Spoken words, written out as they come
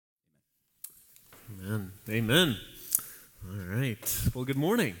Amen. Amen. All right. Well, good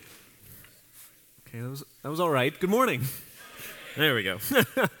morning. Okay, that was all right. Good morning. There we go.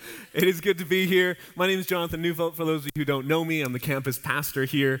 It is good to be here. My name is Jonathan Neufeld. For those of you who don't know me, I'm the campus pastor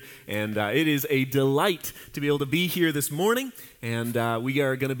here, and it is a delight to be able to be here this morning. And we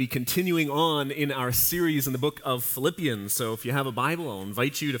are going to be continuing on in our series in the book of Philippians. So if you have a Bible, I'll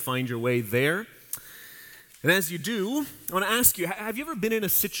invite you to find your way there. And as you do, I want to ask you, have you ever been in a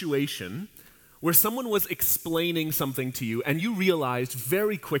situation where someone was explaining something to you and you realized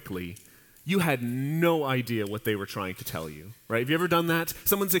very quickly you had no idea what they were trying to tell you, right? Have you ever done that?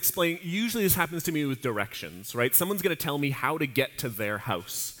 Someone's explaining, usually this happens to me with directions, right? Someone's going to tell me how to get to their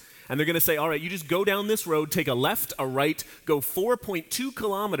house. And they're going to say, all right, you just go down this road, take a left, a right, go 4.2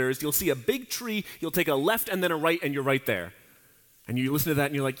 kilometers, you'll see a big tree, you'll take a left and then a right, and you're right there. And you listen to that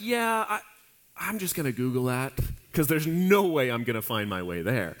and you're like, yeah, I'm just going to Google that because there's no way I'm going to find my way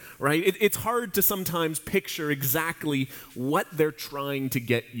there, right? It's hard to sometimes picture exactly what they're trying to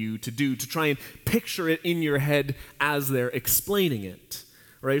get you to do, to try and picture it in your head as they're explaining it,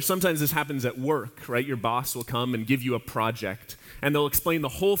 right? Sometimes this happens at work, right? Your boss will come and give you a project, and they'll explain the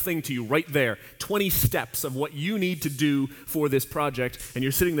whole thing to you right there, 20 steps of what you need to do for this project, and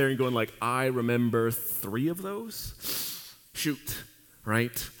you're sitting there and going like, I remember 3 of those? Shoot,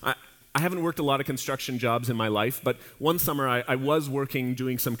 right? I haven't worked a lot of construction jobs in my life, but one summer I was working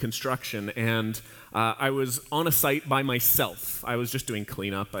doing some construction, and I was on a site by myself. I was just doing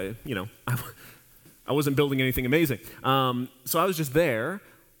cleanup. I wasn't building anything amazing. So I was just there,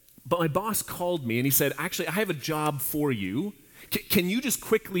 but my boss called me and he said, actually, I have a job for you. Can you just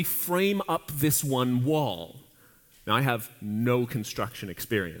quickly frame up this one wall? Now, I have no construction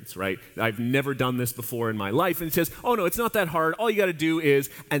experience, right? I've never done this before in my life. And he says, oh, no, it's not that hard. All you got to do is,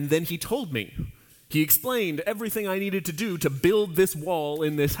 and then he told me. He explained everything I needed to do to build this wall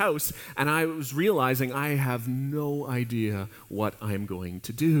in this house. And I was realizing I have no idea what I'm going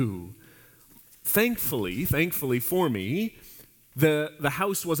to do. Thankfully for me, the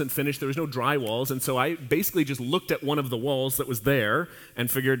house wasn't finished. There was no drywalls. And so I basically just looked at one of the walls that was there and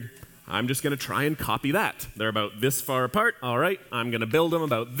figured, I'm just going to try and copy that. They're about this far apart. All right, I'm going to build them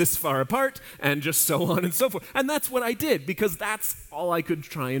about this far apart, and just so on and so forth. And that's what I did, because that's all I could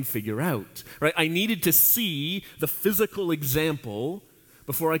try and figure out, right? I needed to see the physical example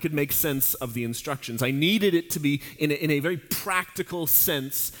before I could make sense of the instructions. I needed it to be in a very practical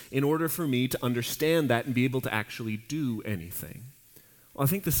sense in order for me to understand that and be able to actually do anything. Well, I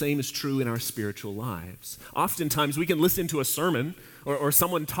think the same is true in our spiritual lives. Oftentimes, we can listen to a sermon or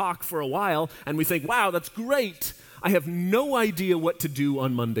someone talk for a while, and we think, wow, that's great. I have no idea what to do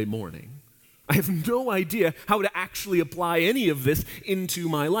on Monday morning. I have no idea how to actually apply any of this into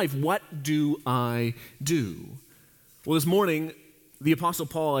my life. What do I do? Well, this morning, the Apostle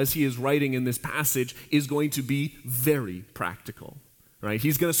Paul, as he is writing in this passage, is going to be very practical. Right?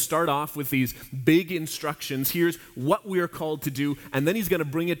 He's going to start off with these big instructions. Here's what we are called to do, and then he's going to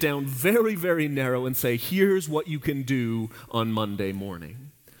bring it down very, very narrow and say, here's what you can do on Monday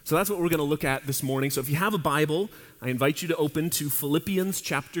morning. So that's what we're going to look at this morning. So if you have a Bible, I invite you to open to Philippians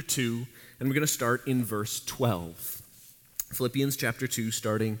chapter 2, and we're going to start in verse 12. Philippians chapter 2,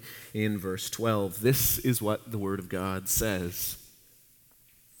 starting in verse 12. This is what the Word of God says.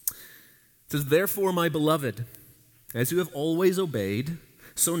 It says, therefore, my beloved, as you have always obeyed,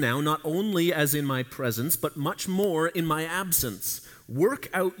 so now, not only as in my presence, but much more in my absence, work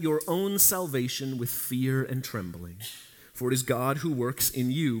out your own salvation with fear and trembling. For it is God who works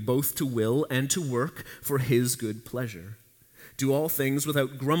in you, both to will and to work for his good pleasure. Do all things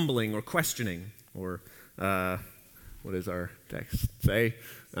without grumbling or questioning, or what does our text say?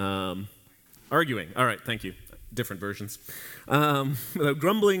 Arguing. All right, thank you. Different versions. Without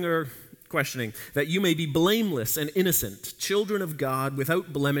grumbling or questioning, that you may be blameless and innocent, children of God,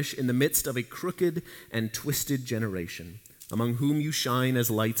 without blemish in the midst of a crooked and twisted generation, among whom you shine as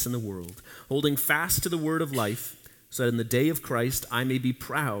lights in the world, holding fast to the word of life, so that in the day of Christ I may be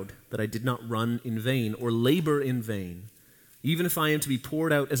proud that I did not run in vain or labor in vain. Even if I am to be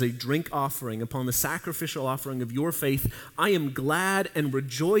poured out as a drink offering upon the sacrificial offering of your faith, I am glad and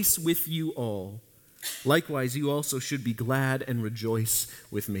rejoice with you all. Likewise, you also should be glad and rejoice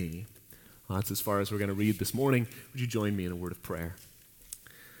with me. That's as far as we're going to read this morning. Would you join me in a word of prayer?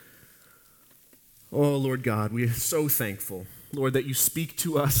 Oh, Lord God, we are so thankful, Lord, that you speak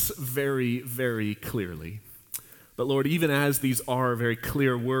to us very, very clearly. But Lord, even as these are very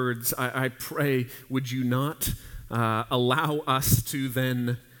clear words, I pray, would you not allow us to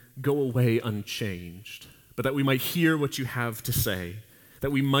then go away unchanged, but that we might hear what you have to say,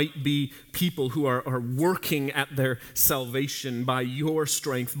 that we might be people who are working at their salvation by your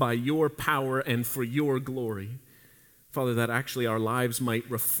strength, by your power, and for your glory. Father, that actually our lives might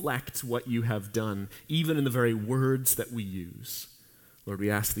reflect what you have done, even in the very words that we use. Lord, we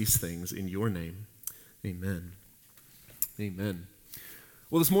ask these things in your name. Amen. Amen.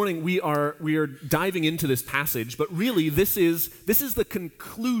 Well, this morning we are diving into this passage, but really this is the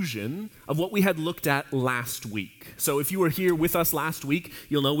conclusion of what we had looked at last week. So if you were here with us last week,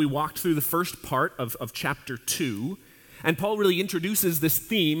 you'll know we walked through the first part of chapter 2, and Paul really introduces this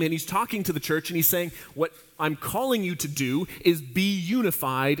theme, and he's talking to the church, and he's saying, what I'm calling you to do is be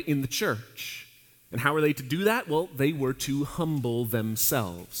unified in the church. And how are they to do that? Well, they were to humble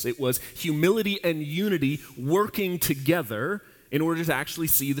themselves. It was humility and unity working together in order to actually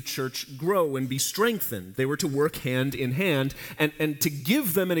see the church grow and be strengthened. They were to work hand in hand. And to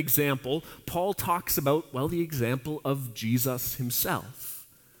give them an example, Paul talks about, well, the example of Jesus himself.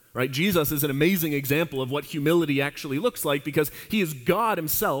 Right? Jesus is an amazing example of what humility actually looks like because he is God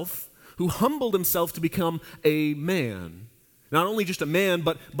himself who humbled himself to become a man. Not only just a man,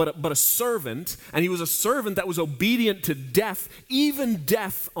 but a servant. And he was a servant that was obedient to death, even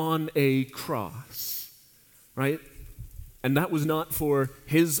death on a cross. Right? And that was not for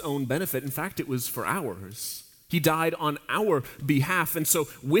his own benefit. In fact, it was for ours. He died on our behalf. And so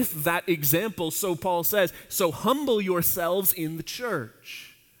with that example, so Paul says, so humble yourselves in the church.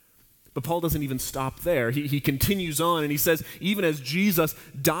 But Paul doesn't even stop there. He continues on and he says, even as Jesus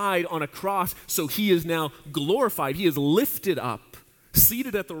died on a cross, so he is now glorified. He is lifted up,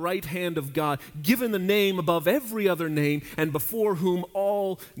 seated at the right hand of God, given the name above every other name, and before whom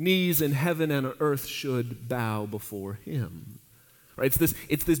all knees in heaven and on earth should bow before him. Right?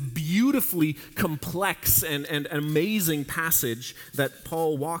 It's this beautifully complex and amazing passage that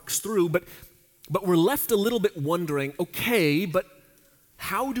Paul walks through, but we're left a little bit wondering, okay, but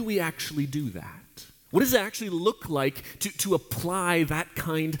how do we actually do that? What does it actually look like to apply that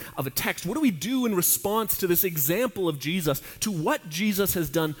kind of a text? What do we do in response to this example of Jesus, to what Jesus has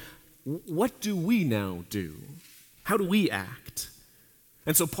done? What do we now do? How do we act?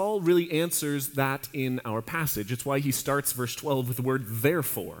 And so Paul really answers that in our passage. It's why he starts verse 12 with the word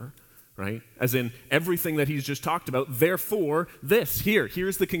therefore, right? As in everything that he's just talked about, therefore this,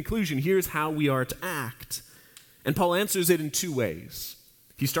 here's the conclusion, here's how we are to act. And Paul answers it in two ways.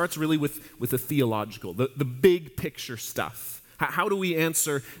 He starts really with the theological, the big picture stuff. How do we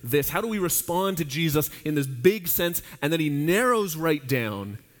answer this? How do we respond to Jesus in this big sense? And then he narrows right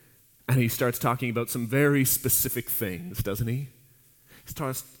down and he starts talking about some very specific things, doesn't he? He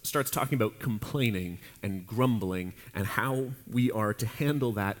starts talking about complaining and grumbling and how we are to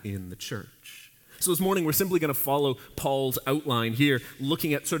handle that in the church. So this morning we're simply going to follow Paul's outline here,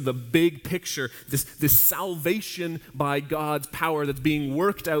 looking at sort of the big picture, this salvation by God's power that's being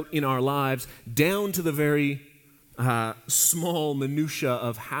worked out in our lives, down to the very small minutia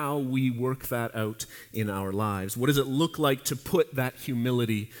of how we work that out in our lives. What does it look like to put that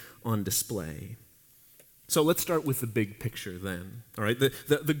humility on display? So let's start with the big picture then, all right?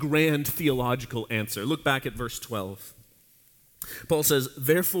 The grand theological answer. Look back at verse 12. Paul says,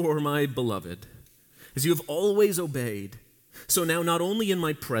 therefore, my beloved, as you have always obeyed, so now not only in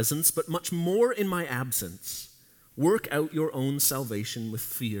my presence, but much more in my absence, work out your own salvation with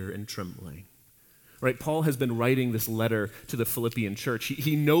fear and trembling. Right? Paul has been writing this letter to the Philippian church.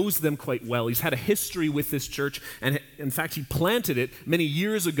 He knows them quite well. He's had a history with this church, and in fact, he planted it many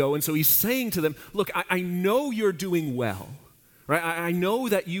years ago, and so he's saying to them, look, I know you're doing well. Right? I know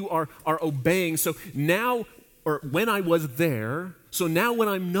that you are obeying, so now, or when I was there, so now when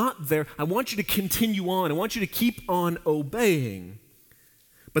I'm not there, I want you to continue on. I want you to keep on obeying.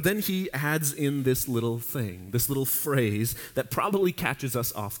 But then he adds in this little thing, this little phrase that probably catches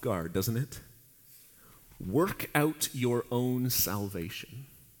us off guard, doesn't it? Work out your own salvation.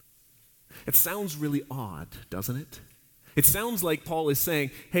 It sounds really odd, doesn't it? It sounds like Paul is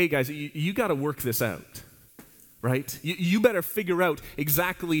saying, hey guys, you got to work this out. Right? You better figure out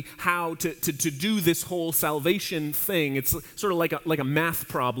exactly how to do this whole salvation thing. It's sort of like a math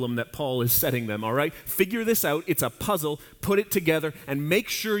problem that Paul is setting them, all right? Figure this out. It's a puzzle. Put it together and make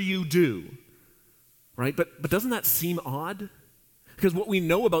sure you do. Right? But doesn't that seem odd? Because what we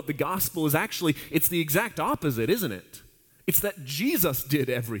know about the gospel is actually, it's the exact opposite, isn't it? It's that Jesus did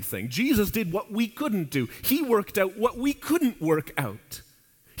everything. Jesus did what we couldn't do. He worked out what we couldn't work out.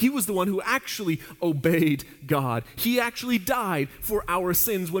 He was the one who actually obeyed God. He actually died for our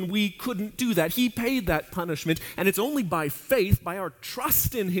sins when we couldn't do that. He paid that punishment, and it's only by faith, by our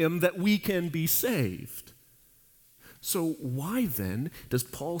trust in him, that we can be saved. So why then does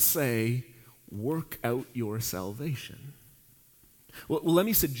Paul say, work out your salvation? Well, let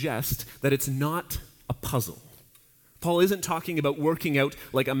me suggest that it's not a puzzle. Paul isn't talking about working out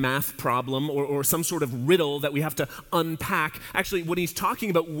like a math problem or some sort of riddle that we have to unpack. Actually, when he's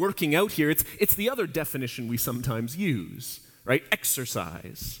talking about working out here, it's the other definition we sometimes use, right?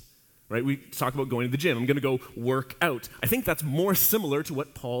 Exercise, right? We talk about going to the gym. I'm going to go work out. I think that's more similar to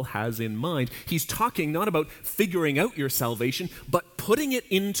what Paul has in mind. He's talking not about figuring out your salvation, but putting it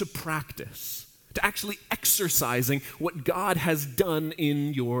into practice, to actually exercising what God has done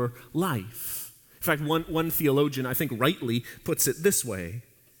in your life. In fact, one theologian, I think rightly, puts it this way.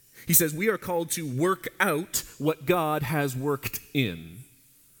 He says, we are called to work out what God has worked in.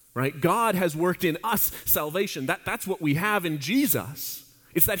 Right? God has worked in us salvation. That's what we have in Jesus.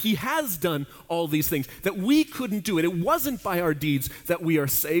 It's that he has done all these things, that we couldn't do it. It wasn't by our deeds that we are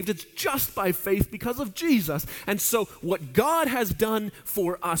saved. It's just by faith because of Jesus. And so what God has done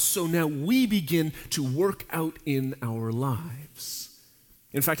for us, so now we begin to work out in our lives.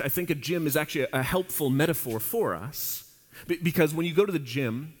 In fact, I think a gym is actually a helpful metaphor for us, because when you go to the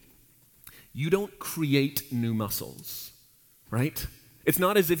gym, you don't create new muscles, right? It's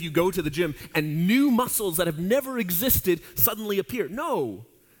not as if you go to the gym and new muscles that have never existed suddenly appear. No,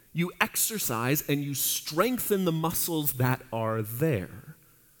 you exercise and you strengthen the muscles that are there.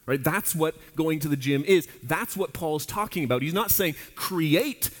 Right? That's what going to the gym is. That's what Paul's talking about. He's not saying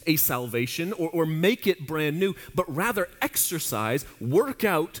create a salvation or make it brand new, but rather exercise, work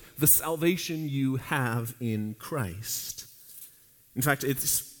out the salvation you have in Christ. In fact,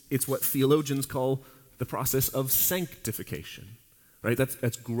 it's what theologians call the process of sanctification. Right?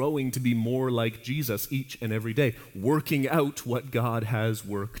 That's growing to be more like Jesus each and every day, working out what God has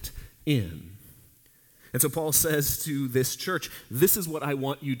worked in. And so Paul says to this church, this is what I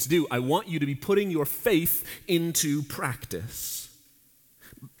want you to do. I want you to be putting your faith into practice.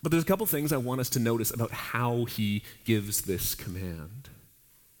 But there's a couple things I want us to notice about how he gives this command.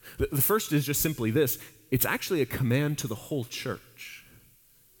 The first is just simply this. It's actually a command to the whole church.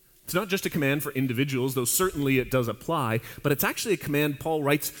 It's not just a command for individuals, though certainly it does apply, but it's actually a command Paul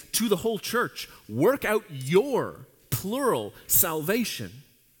writes to the whole church. Work out your, plural, salvation.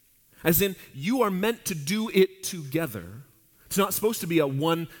 As in, you are meant to do it together. It's not supposed to be a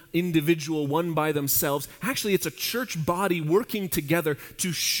one individual, one by themselves. Actually, it's a church body working together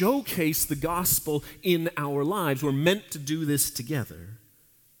to showcase the gospel in our lives. We're meant to do this together.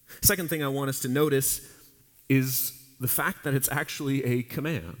 Second thing I want us to notice is the fact that it's actually a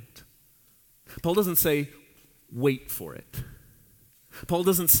command. Paul doesn't say, wait for it. Paul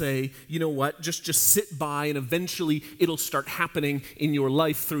doesn't say, you know what, just sit by and eventually it'll start happening in your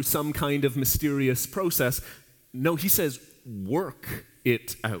life through some kind of mysterious process. No, he says, work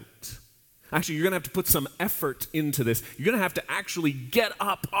it out. Actually, you're going to have to put some effort into this. You're going to have to actually get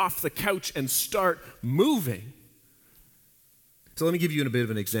up off the couch and start moving. So let me give you a bit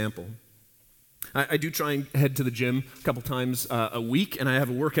of an example. I do try and head to the gym a couple times a week, and I have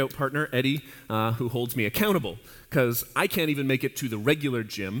a workout partner, Eddie, who holds me accountable, because I can't even make it to the regular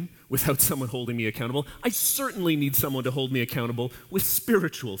gym without someone holding me accountable. I certainly need someone to hold me accountable with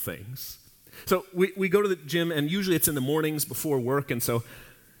spiritual things. So we go to the gym, and usually it's in the mornings before work, and so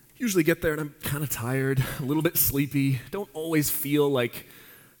usually get there, and I'm kind of tired, a little bit sleepy, don't always feel like,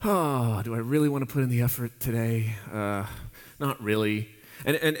 oh, do I really want to put in the effort today? Not really.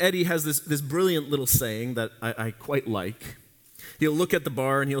 And Eddie has this brilliant little saying that I quite like. He'll look at the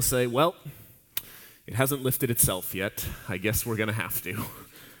bar and he'll say, well, it hasn't lifted itself yet. I guess we're going to have to,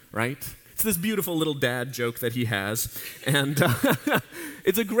 right? It's this beautiful little dad joke that he has. And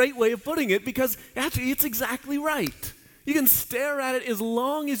it's a great way of putting it because actually it's exactly right. You can stare at it as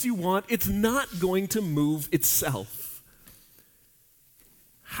long as you want. It's not going to move itself.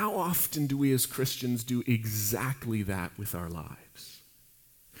 How often do we as Christians do exactly that with our lives?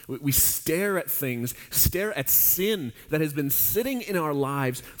 We stare at things, stare at sin that has been sitting in our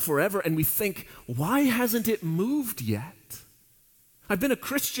lives forever, and we think, why hasn't it moved yet? I've been a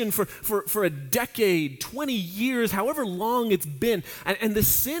Christian for a decade, 20 years, however long it's been, and the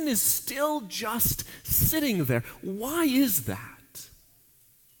sin is still just sitting there. Why is that?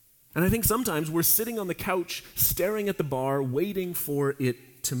 And I think sometimes we're sitting on the couch, staring at the bar, waiting for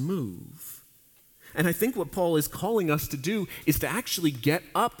it to move. And I think what Paul is calling us to do is to actually get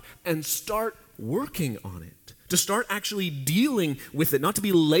up and start working on it, to start actually dealing with it, not to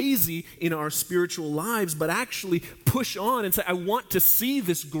be lazy in our spiritual lives, but actually push on and say, I want to see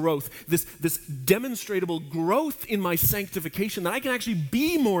this growth, this demonstrable growth in my sanctification, that I can actually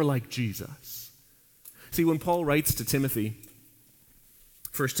be more like Jesus. See, when Paul writes to Timothy,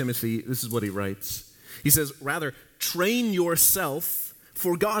 1 Timothy, this is what he writes. He says, rather, train yourself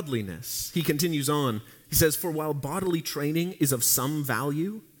for godliness. He continues on. He says, for while bodily training is of some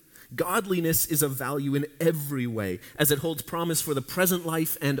value, godliness is of value in every way, as it holds promise for the present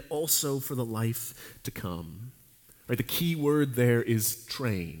life and also for the life to come. Right? The key word there is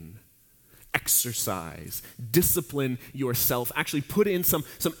train. Exercise, discipline yourself, actually put in some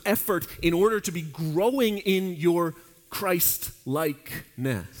effort in order to be growing in your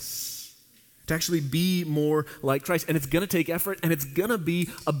Christ-likeness, to actually be more like Christ. And it's going to take effort, and it's going to be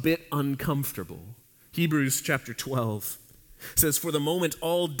a bit uncomfortable. Hebrews chapter 12 says, for the moment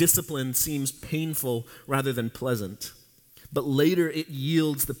all discipline seems painful rather than pleasant, but later it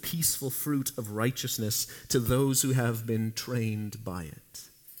yields the peaceful fruit of righteousness to those who have been trained by it.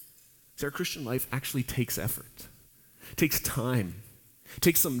 Our Christian life actually takes effort. It takes time. It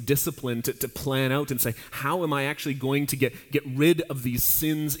takes some discipline to plan out and say, how am I actually going to get rid of these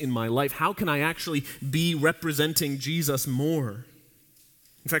sins in my life? How can I actually be representing Jesus more?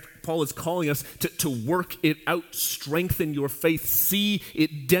 In fact, Paul is calling us to work it out, strengthen your faith, see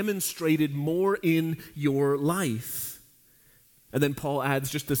it demonstrated more in your life. And then Paul adds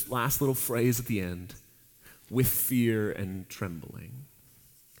just this last little phrase at the end, with fear and trembling.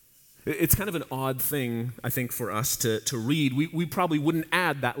 It's kind of an odd thing, I think, for us to read. We probably wouldn't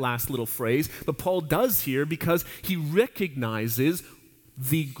add that last little phrase, but Paul does here because he recognizes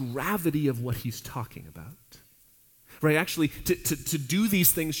the gravity of what he's talking about. Right? Actually, to do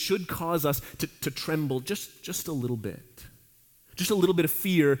these things should cause us to tremble just a little bit. Just a little bit of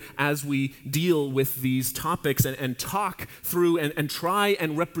fear as we deal with these topics and talk through and try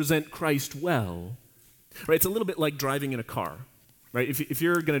and represent Christ well. Right? It's a little bit like driving in a car. Right? If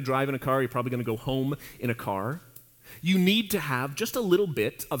you're going to drive in a car, you're probably going to go home in a car. You need to have just a little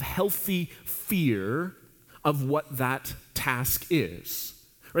bit of healthy fear of what that task is.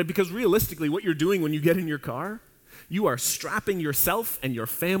 Right? Because realistically, what you're doing when you get in your car, you are strapping yourself and your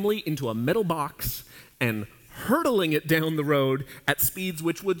family into a metal box and hurtling it down the road at speeds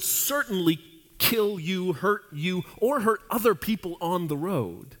which would certainly kill you, or hurt other people on the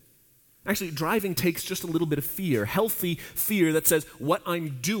road. Actually, driving takes just a little bit of fear, healthy fear that says what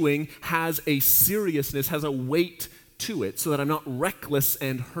I'm doing has a seriousness, has a weight to it, so that I'm not reckless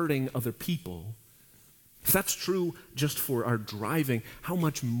and hurting other people. If that's true just for our driving, how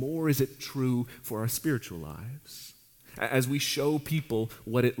much more is it true for our spiritual lives? As we show people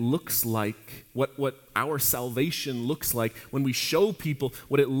what it looks like, what our salvation looks like, when we show people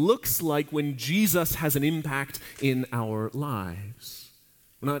what it looks like when Jesus has an impact in our lives.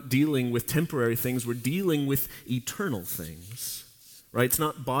 We're not dealing with temporary things, we're dealing with eternal things, right? It's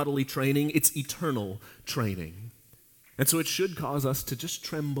not bodily training, it's eternal training. And so it should cause us to just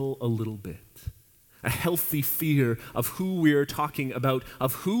tremble a little bit. A healthy fear of who we are talking about,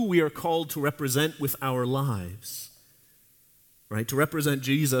 of who we are called to represent with our lives, right? To represent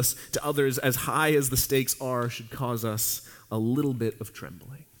Jesus to others as high as the stakes are should cause us a little bit of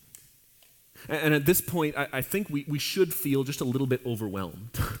trembling. And at this point, I think we should feel just a little bit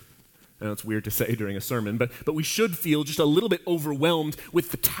overwhelmed. I know it's weird to say during a sermon, but we should feel just a little bit overwhelmed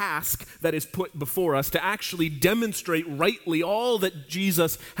with the task that is put before us to actually demonstrate rightly all that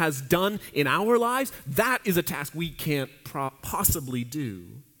Jesus has done in our lives. That is a task we can't possibly do.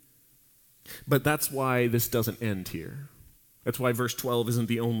 But that's why this doesn't end here. That's why verse 12 isn't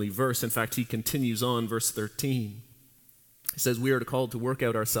the only verse. In fact, he continues on, verse 13. He says, we are called to work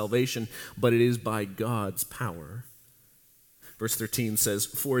out our salvation, but it is by God's power. Verse 13 says,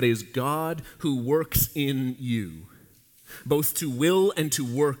 for it is God who works in you, both to will and to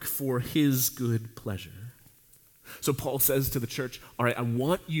work for his good pleasure. So Paul says to the church, all right, I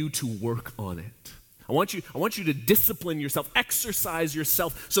want you to work on it. I want you to discipline yourself, exercise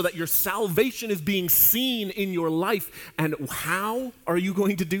yourself so that your salvation is being seen in your life. And how are you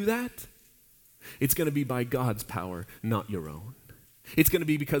going to do that? It's going to be by God's power, not your own. It's going to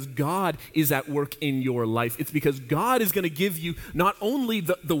be because God is at work in your life. It's because God is going to give you not only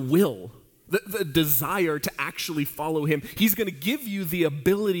the will, the desire to actually follow him. He's going to give you the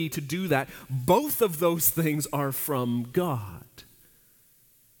ability to do that. Both of those things are from God,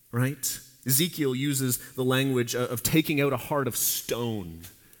 right? Ezekiel uses the language of taking out a heart of stone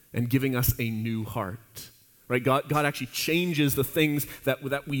and giving us a new heart. Right? God actually changes the things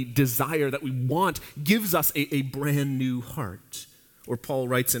that we desire, that we want, gives us a brand new heart. Or Paul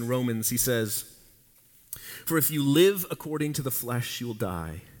writes in Romans, he says, for if you live according to the flesh, you will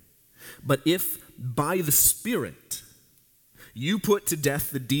die. But if by the Spirit you put to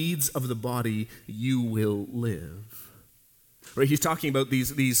death the deeds of the body, you will live. Right? He's talking about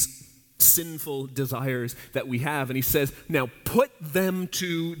these sinful desires that we have, and he says, now put them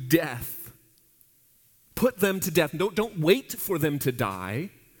to death. put them to death. Don't wait for them to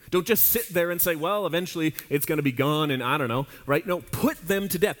die. Don't just sit there and say, well, eventually it's going to be gone and I don't know, right? No, put them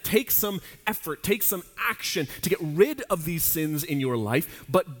to death. Take some effort, take some action to get rid of these sins in your life,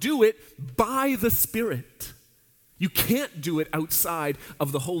 but do it by the Spirit. You can't do it outside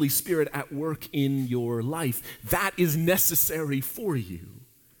of the Holy Spirit at work in your life. That is necessary for you,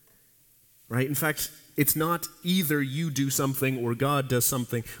 right? In fact, it's not either you do something or God does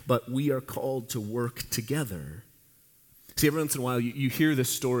something, but we are called to work together. See, every once in a while, you hear this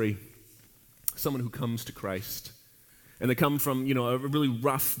story, someone who comes to Christ, and they come from, a really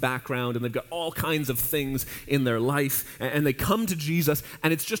rough background, and they've got all kinds of things in their life, and they come to Jesus,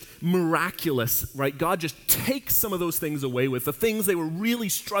 and it's just miraculous, right? God just takes some of those things away with. The things they were really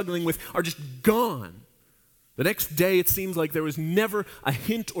struggling with are just gone. The next day, it seems like there was never a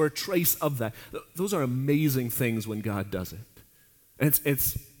hint or a trace of that. Those are amazing things when God does it. And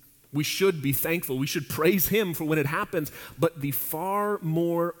we should be thankful. We should praise Him for when it happens. But the far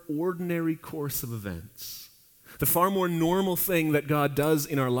more ordinary course of events, the far more normal thing that God does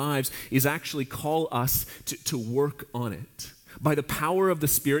in our lives is actually call us to work on it. By the power of the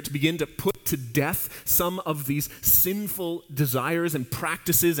Spirit, to begin to put to death some of these sinful desires and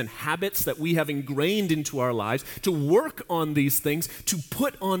practices and habits that we have ingrained into our lives, to work on these things, to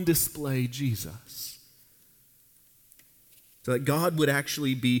put on display Jesus. So that God would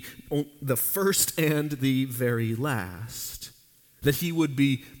actually be the first and the very last. That He would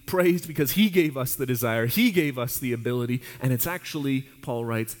be praised because He gave us the desire, He gave us the ability, and it's actually, Paul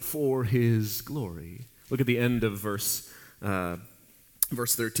writes, for His glory. Look at the end of verse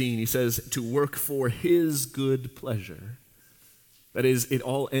 13. He says, to work for His good pleasure. That is, it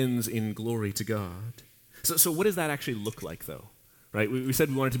all ends in glory to God. So what does that actually look like, though? Right? We said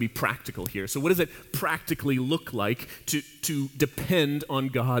we wanted to be practical here. So what does it practically look like to depend on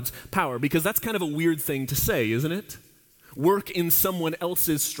God's power? Because that's kind of a weird thing to say, isn't it? Work in someone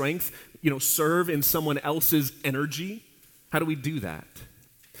else's strength, serve in someone else's energy. How do we do that?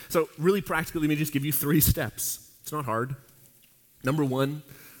 So really practically, let me just give you 3 steps. It's not hard. Number 1,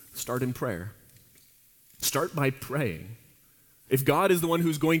 start in prayer. Start by praying. If God is the one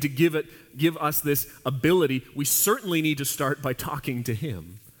who's going to give us this ability, we certainly need to start by talking to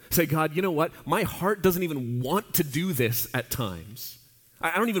Him. Say, God, you know what? My heart doesn't even want to do this at times.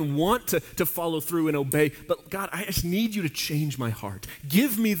 I don't even want to follow through and obey, but God, I just need you to change my heart.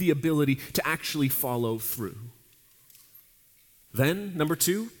 Give me the ability to actually follow through. Then, number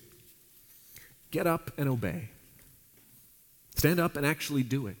 2, get up and obey. Stand up and actually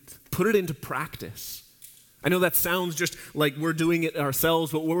do it. Put it into practice. I know that sounds just like we're doing it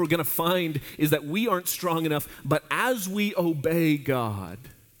ourselves, but what we're going to find is that we aren't strong enough, but as we obey God,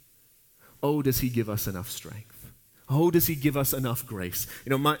 oh, does He give us enough strength? Oh, does He give us enough grace?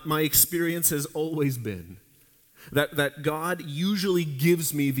 My experience has always been that God usually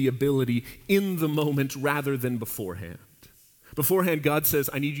gives me the ability in the moment rather than beforehand. Beforehand, God says,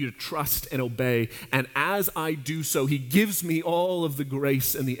 I need you to trust and obey, and as I do so, He gives me all of the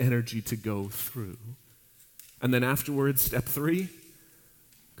grace and the energy to go through. And then afterwards, step 3,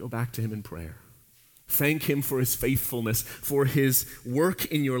 go back to Him in prayer. Thank Him for His faithfulness, for His work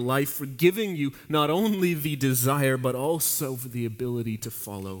in your life, for giving you not only the desire, but also for the ability to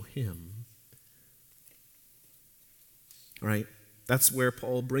follow Him. All right? That's where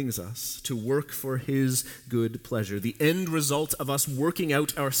Paul brings us, to work for His good pleasure. The end result of us working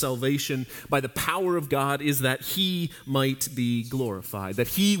out our salvation by the power of God is that He might be glorified, that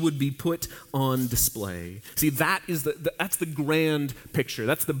He would be put on display. See, that's the grand picture.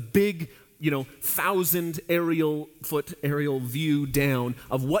 That's the big, 1,000 aerial view down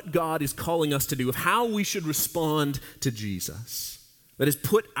of what God is calling us to do, of how we should respond to Jesus. That is,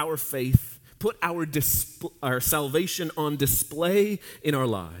 put our faith, put our salvation on display in our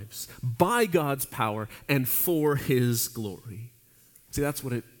lives by God's power and for His glory. See, that's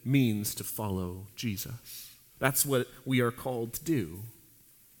what it means to follow Jesus. That's what we are called to do.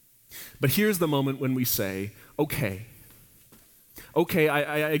 But here's the moment when we say, okay,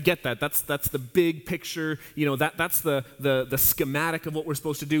 I get that. That's the big picture. That's the schematic of what we're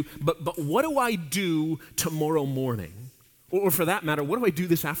supposed to do. But what do I do tomorrow morning? Or for that matter, what do I do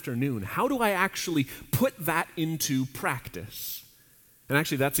this afternoon? How do I actually put that into practice? And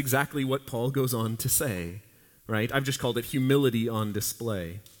actually, that's exactly what Paul goes on to say, right? I've just called it humility on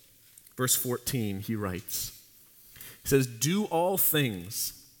display. Verse 14, he writes, he says, do all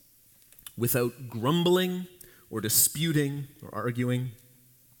things without grumbling or disputing or arguing,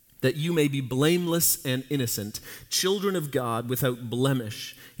 that you may be blameless and innocent, children of God without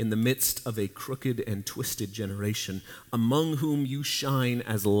blemish in the midst of a crooked and twisted generation, among whom you shine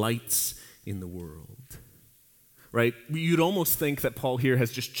as lights in the world. right? You'd almost think that Paul here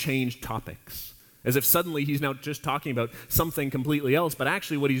has just changed topics, as if suddenly he's now just talking about something completely else. But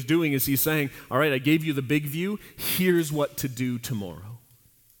actually what he's doing is he's saying, all right, I gave you the big view. Here's what to do tomorrow.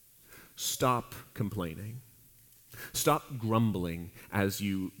 Stop complaining. Stop grumbling as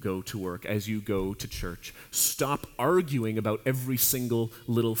you go to work, as you go to church. Stop arguing about every single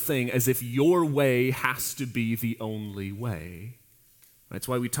little thing as if your way has to be the only way. That's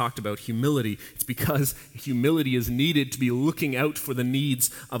why we talked about humility. It's because humility is needed to be looking out for the needs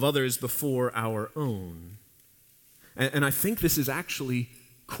of others before our own. And I think this is actually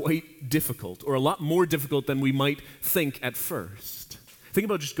quite difficult, or a lot more difficult than we might think at first. Think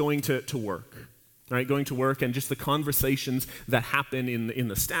about just going to work. Right, going to work and just the conversations that happen in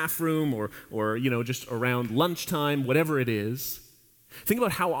the staff room or just around lunchtime, whatever it is. Think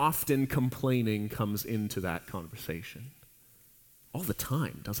about how often complaining comes into that conversation. All the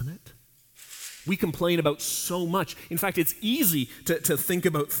time, doesn't it? We complain about so much. In fact, it's easy to think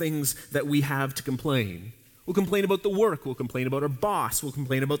about things that we have to complain. We'll complain about the work. We'll complain about our boss. We'll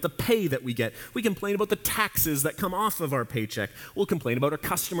complain about the pay that we get. We complain about the taxes that come off of our paycheck. We'll complain about our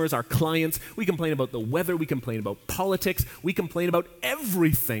customers, our clients. We complain about the weather. We complain about politics. We complain about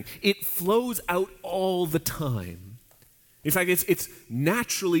everything. It flows out all the time. In fact, it's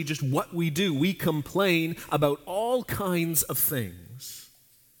naturally just what we do. We complain about all kinds of things.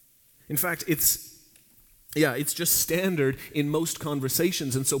 In fact, it's just standard in most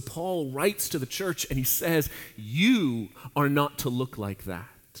conversations. And so Paul writes to the church and he says, you are not to look like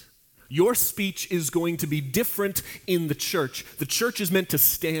that. Your speech is going to be different in the church. The church is meant to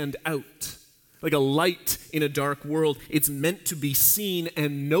stand out like a light in a dark world. It's meant to be seen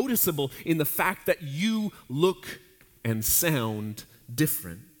and noticeable in the fact that you look and sound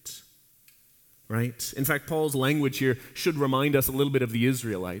different. Right? In fact, Paul's language here should remind us a little bit of the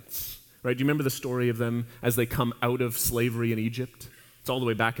Israelites. Right? Do you remember the story of them as they come out of slavery in Egypt? It's all the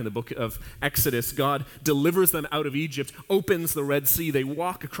way back in the book of Exodus. God delivers them out of Egypt, opens the Red Sea. They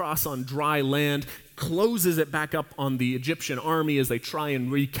walk across on dry land, closes it back up on the Egyptian army as they try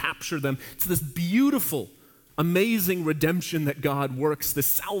and recapture them. It's this beautiful, amazing redemption that God works, this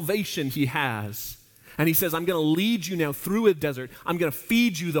salvation he has. And he says, I'm going to lead you now through a desert. I'm going to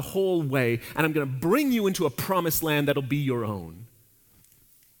feed you the whole way, and I'm going to bring you into a promised land that'll be your own.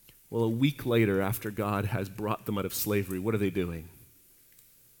 Well, a week later, after God has brought them out of slavery, what are they doing?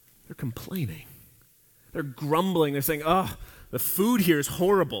 They're complaining. They're grumbling. They're saying, oh, the food here is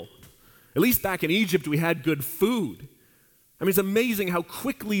horrible. At least back in Egypt, we had good food. I mean, it's amazing how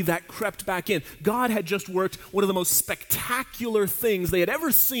quickly that crept back in. God had just worked one of the most spectacular things they had ever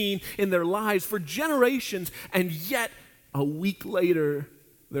seen in their lives for generations, and yet a week later,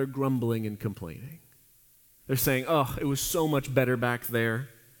 they're grumbling and complaining. They're saying, oh, it was so much better back there.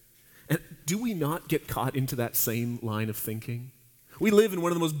 And do we not get caught into that same line of thinking? We live in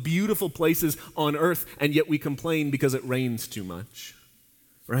one of the most beautiful places on earth, and yet we complain because it rains too much,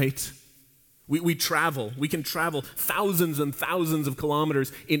 right? We travel. We can travel thousands and thousands of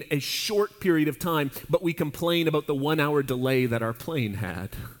kilometers in a short period of time, but we complain about the 1-hour delay that our plane had,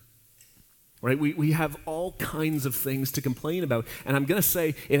 right? We have all kinds of things to complain about, and I'm going to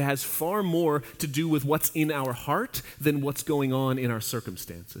say it has far more to do with what's in our heart than what's going on in our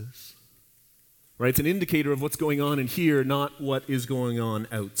circumstances. Right? It's an indicator of what's going on in here, not what is going on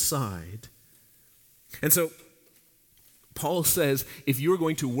outside. And so Paul says if you're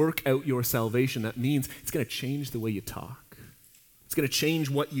going to work out your salvation, that means it's going to change the way you talk. It's going to change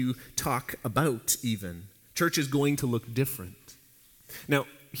what you talk about even. Church is going to look different. Now,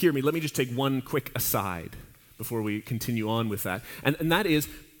 hear me. Let me just take one quick aside before we continue on with that. And that is,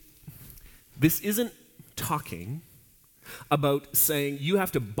 this isn't talking about saying you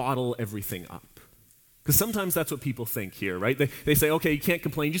have to bottle everything up. Because sometimes that's what people think here, right? They say, okay, you can't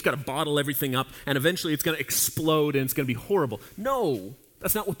complain, you just got to bottle everything up, and eventually it's going to explode and it's going to be horrible. No,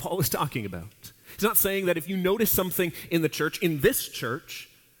 that's not what Paul is talking about. He's not saying that if you notice something in the church, in this church,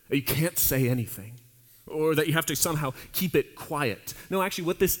 that you can't say anything, or that you have to somehow keep it quiet. No, actually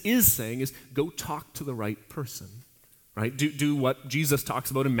what this is saying is go talk to the right person. Right? Do what Jesus talks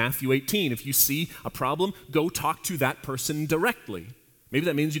about in Matthew 18. If you see a problem, go talk to that person directly. Maybe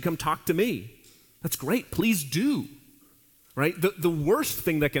that means you come talk to me. That's great. Please do. Right? The worst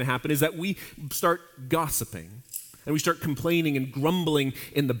thing that can happen is that we start gossiping and we start complaining and grumbling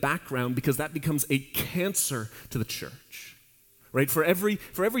in the background because that becomes a cancer to the church. Right? For every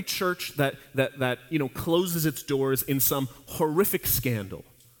church that closes its doors in some horrific scandal,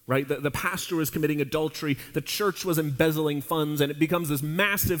 right? The pastor was committing adultery, the church was embezzling funds, and it becomes this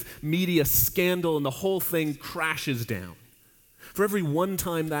massive media scandal and the whole thing crashes down. For every one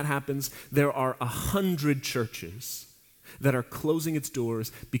time that happens, there are 100 churches that are closing its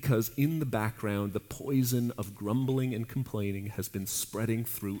doors because in the background, the poison of grumbling and complaining has been spreading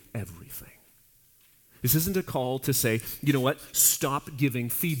through everything. This isn't a call to say, you know what, stop giving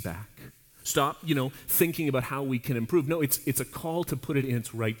feedback. Stop, thinking about how we can improve. No, it's a call to put it in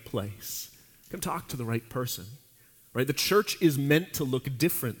its right place. Come talk to the right person, right? The church is meant to look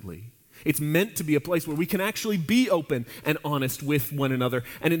differently. It's meant to be a place where we can actually be open and honest with one another.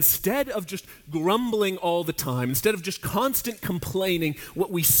 And instead of just grumbling all the time, instead of just constant complaining,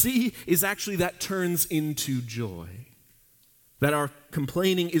 what we see is actually that turns into joy. That our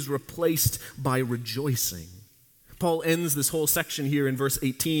complaining is replaced by rejoicing. Paul ends this whole section here in verse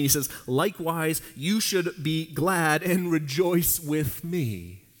 18. He says, likewise, you should be glad and rejoice with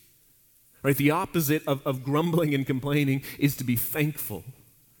me. Right? The opposite of grumbling and complaining is to be thankful,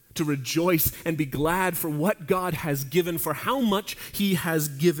 to rejoice and be glad for what God has given, for how much he has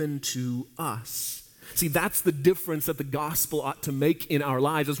given to us. See, that's the difference that the gospel ought to make in our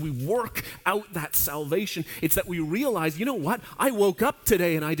lives as we work out that salvation. It's that we realize, you know what? I woke up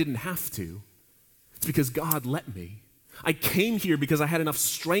today and I didn't have to. It's because God let me. I came here because I had enough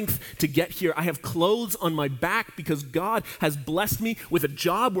strength to get here. I have clothes on my back because God has blessed me with a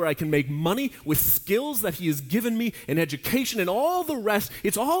job where I can make money, with skills that he has given me, an education, and all the rest.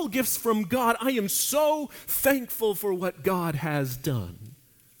 It's all gifts from God. I am so thankful for what God has done.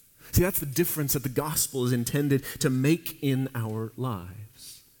 See, that's the difference that the gospel is intended to make in our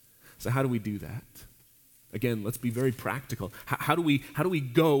lives. So how do we do that? Again, let's be very practical. How do we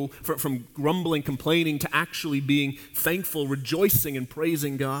go from grumbling, complaining to actually being thankful, rejoicing, and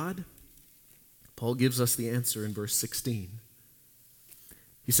praising God? Paul gives us the answer in verse 16.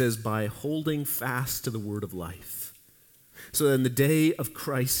 He says, by holding fast to the word of life, so that in the day of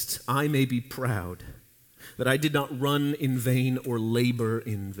Christ I may be proud that I did not run in vain or labor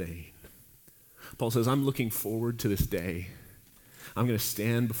in vain. Paul says, I'm looking forward to this day. I'm going to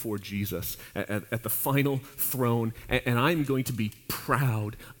stand before Jesus at the final throne, and I'm going to be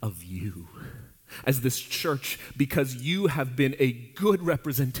proud of you as this church because you have been a good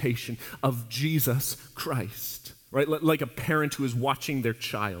representation of Jesus Christ, right? Like a parent who is watching their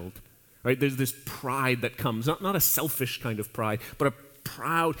child, right? There's this pride that comes, not a selfish kind of pride, but a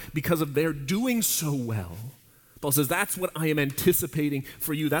proud because of their doing so well. Paul says, that's what I am anticipating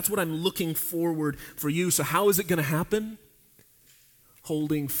for you. That's what I'm looking forward for you. So how is it going to happen?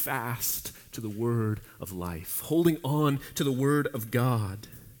 Holding fast to the word of life, holding on to the word of God,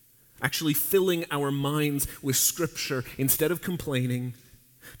 actually filling our minds with scripture instead of complaining,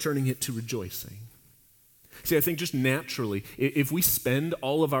 turning it to rejoicing. See, I think just naturally, if we spend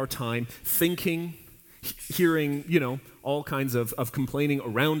all of our time thinking, hearing, all kinds of complaining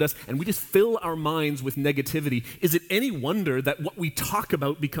around us, and we just fill our minds with negativity, is it any wonder that what we talk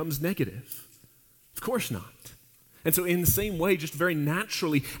about becomes negative? Of course not. And so in the same way, just very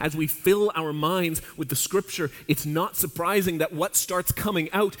naturally, as we fill our minds with the scripture, it's not surprising that what starts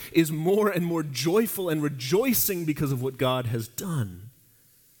coming out is more and more joyful and rejoicing because of what God has done.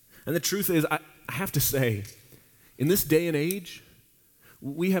 And the truth is, I have to say, in this day and age,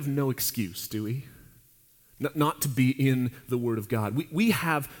 we have no excuse, do we? Not to be in the Word of God. We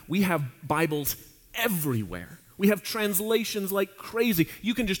have Bibles everywhere. We have translations like crazy.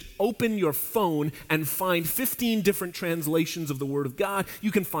 You can just open your phone and find 15 different translations of the Word of God.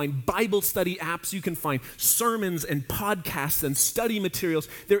 You can find Bible study apps. You can find sermons and podcasts and study materials.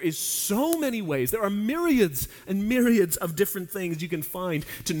 There is so many ways. There are myriads and myriads of different things you can find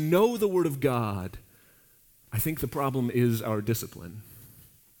to know the Word of God. I think the problem is our discipline.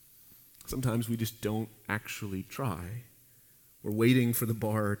 Sometimes we just don't actually try. We're waiting for the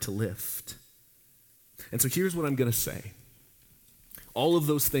bar to lift. And so here's what I'm going to say. All of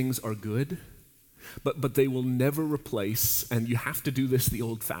those things are good, but they will never replace, and you have to do this the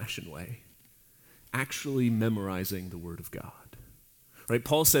old-fashioned way, actually memorizing the Word of God. Right?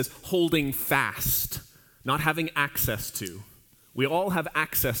 Paul says holding fast, not having access to. We all have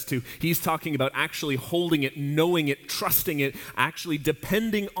access to. He's talking about actually holding it, knowing it, trusting it, actually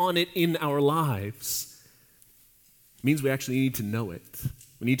depending on it in our lives. It means we actually need to know it.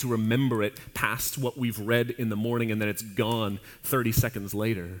 We need to remember it past what we've read in the morning and then it's gone 30 seconds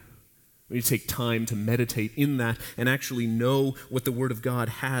later. We need to take time to meditate in that and actually know what the Word of God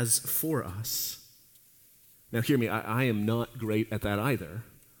has for us. Now hear me, I am not great at that either.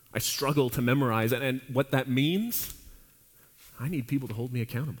 I struggle to memorize it, and what that means, I need people to hold me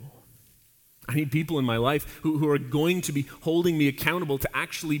accountable. I need people in my life who are going to be holding me accountable to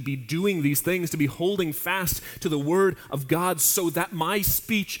actually be doing these things, to be holding fast to the word of God, so that my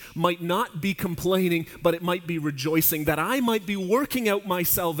speech might not be complaining, but it might be rejoicing, that I might be working out my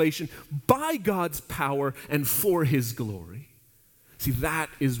salvation by God's power and for his glory. See, that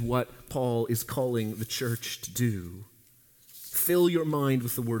is what Paul is calling the church to do. Fill your mind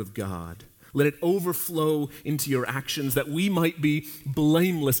with the word of God. Let it overflow into your actions, that we might be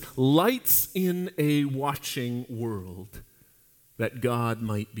blameless, lights in a watching world, that God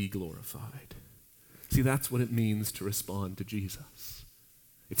might be glorified. See, that's what it means to respond to Jesus.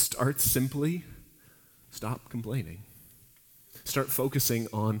 It starts simply, stop complaining. Start focusing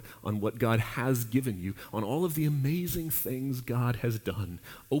on what God has given you, on all of the amazing things God has done.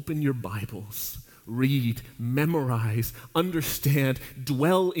 Open your Bibles. Read, memorize, understand,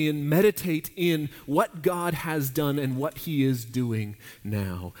 dwell in, meditate in what God has done and what he is doing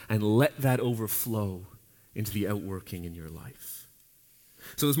now, and let that overflow into the outworking in your life.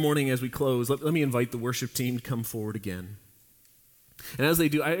 So this morning as we close, let me invite the worship team to come forward again. And as they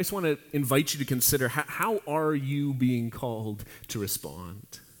do, I just want to invite you to consider, how are you being called to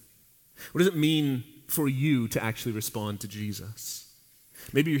respond? What does it mean for you to actually respond to Jesus?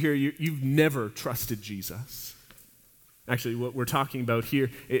 Maybe you're here, you've never trusted Jesus. Actually, what we're talking about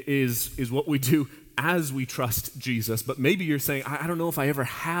here is what we do as we trust Jesus. But maybe you're saying, I don't know if I ever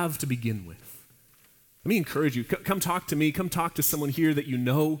have to begin with. Let me encourage you. Come talk to me. Come talk to someone here that you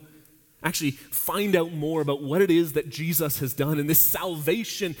know. Actually, find out more about what it is that Jesus has done and this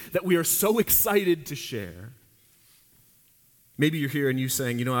salvation that we are so excited to share. Maybe you're here and you're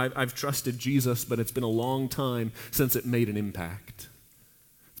saying, I've trusted Jesus, but it's been a long time since it made an impact.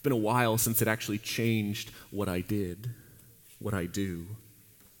 It's been a while since it actually changed what I did, what I do.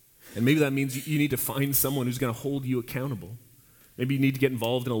 And maybe that means you need to find someone who's going to hold you accountable. Maybe you need to get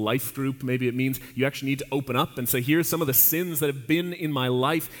involved in a life group. Maybe it means you actually need to open up and say, here's some of the sins that have been in my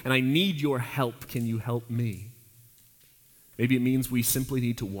life, and I need your help. Can you help me? Maybe it means we simply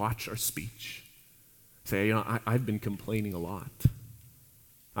need to watch our speech. Say, I've been complaining a lot.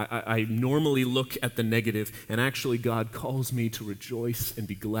 I normally look at the negative, and actually God calls me to rejoice and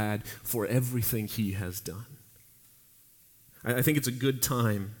be glad for everything he has done. I think it's a good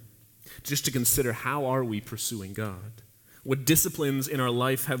time just to consider, how are we pursuing God? What disciplines in our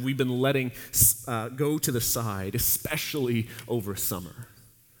life have we been letting go to the side, especially over summer?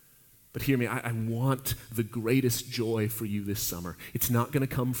 But hear me, I want the greatest joy for you this summer. It's not going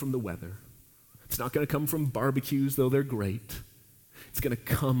to come from the weather. It's not going to come from barbecues, though they're great. It's going to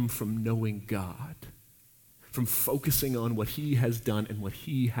come from knowing God, from focusing on what he has done and what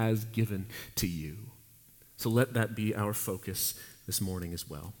he has given to you. So let that be our focus this morning as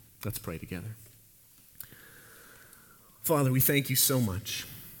well. Let's pray together. Father, we thank you so much.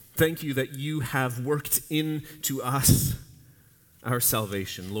 Thank you that you have worked into us our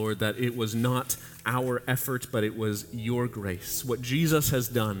salvation, Lord, that it was not our effort, but it was your grace. What Jesus has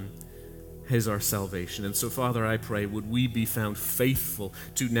done is our salvation. And so, Father, I pray, would we be found faithful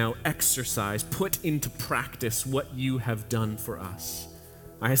to now exercise, put into practice what you have done for us.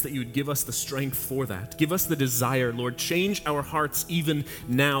 I ask that you would give us the strength for that. Give us the desire, Lord. Change our hearts even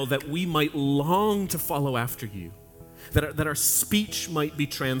now, that we might long to follow after you. That our speech might be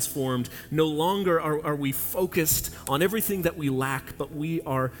transformed. No longer are we focused on everything that we lack, but we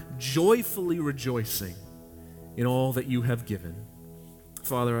are joyfully rejoicing in all that you have given.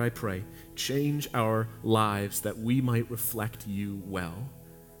 Father, I pray, change our lives that we might reflect you well.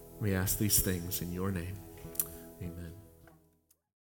 We ask these things in your name. Amen.